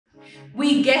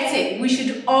We get it, we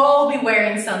should all be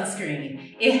wearing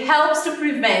sunscreen. It helps to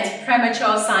prevent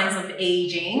premature signs of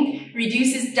aging,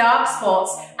 reduces dark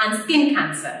spots and skin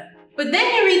cancer. But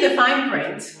then you read the fine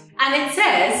print and it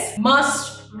says,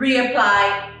 must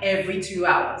reapply every 2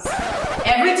 hours.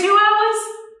 Every 2 hours?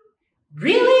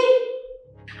 Really?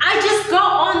 I just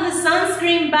got on the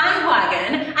sunscreen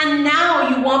bandwagon and now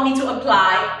you want me to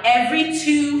apply every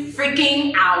 2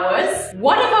 freaking hours?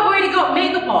 What if I've already got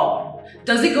makeup on?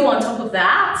 Does it go on top of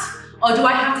that? Or do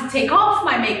I have to take off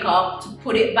my makeup to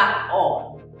put it back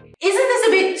on? Isn't this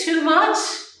a bit too much?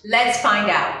 Let's find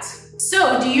out.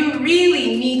 So, do you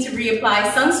really need to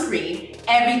reapply sunscreen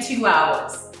every 2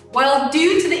 hours? Well,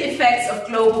 due to the effects of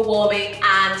global warming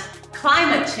and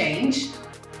climate change,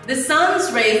 the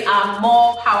sun's rays are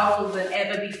more powerful than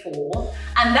ever before,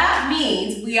 and that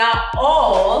means we are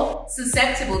all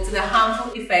susceptible to the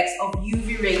harmful effects of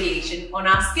UV radiation on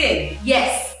our skin.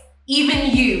 Yes,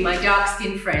 even you, my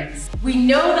dark-skinned friends. We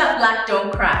know that black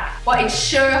don't crack, but it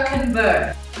sure can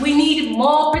burn. We need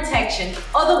more protection,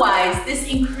 otherwise this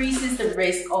increases the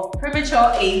risk of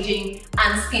premature aging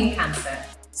and skin cancer.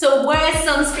 So wear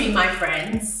sunscreen, my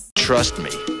friends. Trust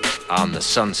me on the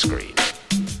sunscreen.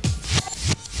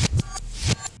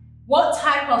 What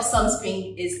type of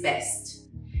sunscreen is best?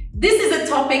 This is a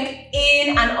topic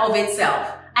in and of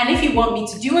itself, and if you want me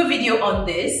to do a video on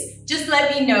this, just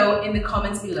let me know in the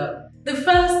comments below. The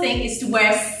first thing is to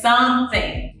wear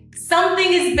something.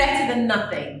 Something is better than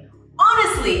nothing.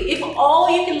 Honestly, if all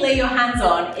you can lay your hands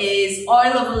on is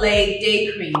Oil of Olay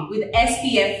Day Cream with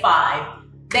SPF 5,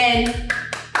 then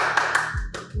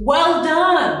well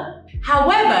done.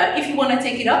 However, if you want to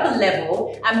take it up a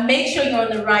level and make sure you're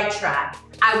on the right track,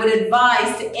 I would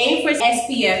advise to aim for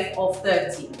SPF of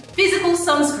 30. Physical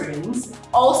sunscreens,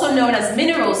 also known as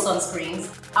mineral sunscreens,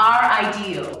 are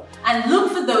ideal. And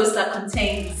look for those that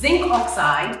contain zinc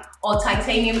oxide or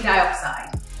titanium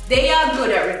dioxide. They are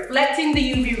good at reflecting the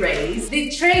UV rays.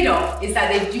 The trade-off is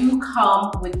that they do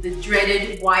come with the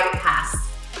dreaded white cast,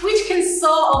 which can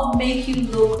sort of make you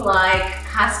look like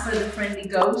Casper the Friendly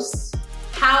Ghost.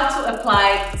 How to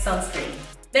apply sunscreen.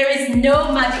 There is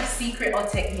no magic secret or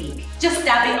technique. Just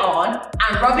dab it on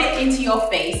and rub it into your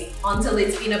face until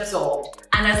it's been absorbed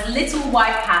and as little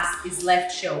white cast is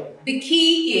left showing. The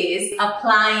key is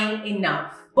applying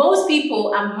enough. Most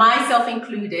people, and myself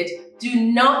included, do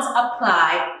not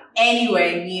apply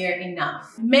anywhere near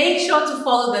enough. Make sure to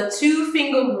follow the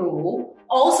 2-finger rule,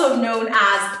 also known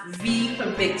as V for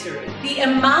victory. The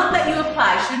amount that you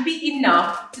apply should be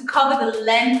enough to cover the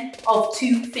length of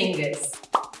 2 fingers.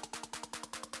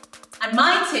 And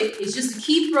my tip is just to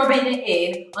keep rubbing it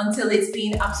in until it's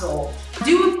been absorbed.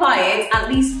 Do apply it at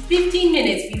least 15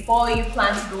 minutes before you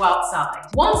plan to go outside.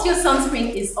 Once your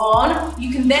sunscreen is on,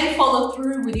 you can then follow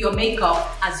through with your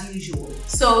makeup as usual.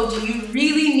 So do you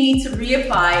really need to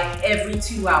reapply every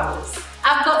 2 hours?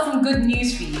 I've got some good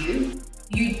news for you.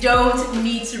 You don't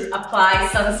need to apply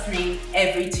sunscreen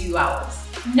every 2 hours.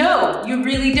 No, you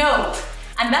really don't.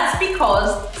 And that's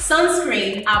because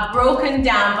sunscreen are broken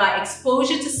down by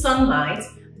exposure to sunlight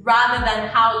rather than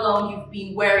how long you've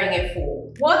been wearing it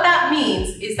for. What that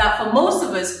means is that for most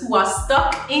of us who are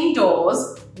stuck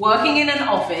indoors, working in an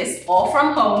office or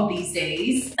from home these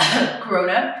days,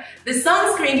 Corona, the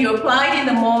sunscreen you applied in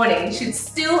the morning should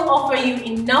still offer you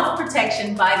enough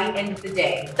protection by the end of the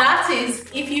day. That is,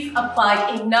 if you've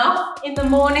applied enough in the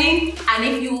morning and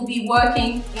if you will be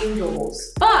working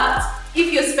indoors. But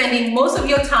if you're spending most of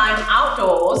your time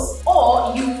outdoors,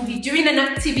 or you will be doing an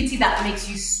activity that makes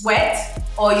you sweat,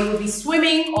 or you will be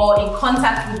swimming or in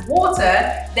contact with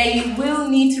water, then you will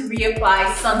need to reapply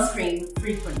sunscreen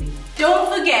frequently.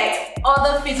 Don't forget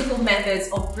other physical methods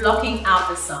of blocking out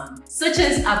the sun, such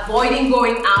as avoiding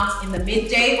going out in the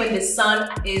midday when the sun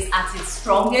is at its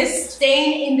strongest,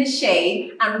 staying in the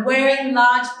shade, and wearing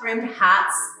large brimmed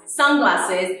hats,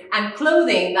 sunglasses, and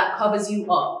clothing that covers you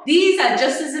up. These are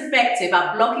just as effective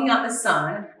at blocking out the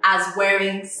sun as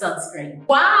wearing sunscreen.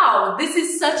 Wow, this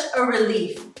is such a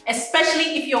relief,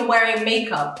 especially if you're wearing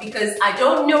makeup, because I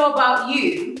don't know about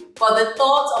you, but the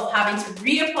thought of having to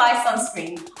reapply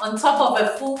sunscreen on top of a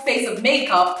full face of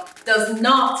makeup does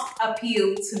not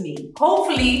appeal to me.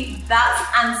 Hopefully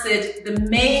that's answered the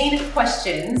main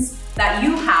questions that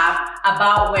you have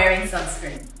about wearing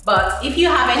sunscreen. But if you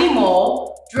have any more,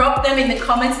 drop them in the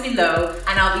comments below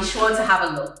and I'll be sure to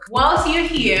have a look. Whilst you're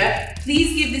here,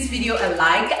 please give this video a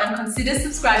like and consider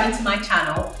subscribing to my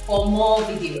channel for more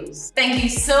videos. Thank you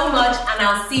so much and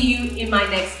I'll see you in my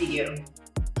next video.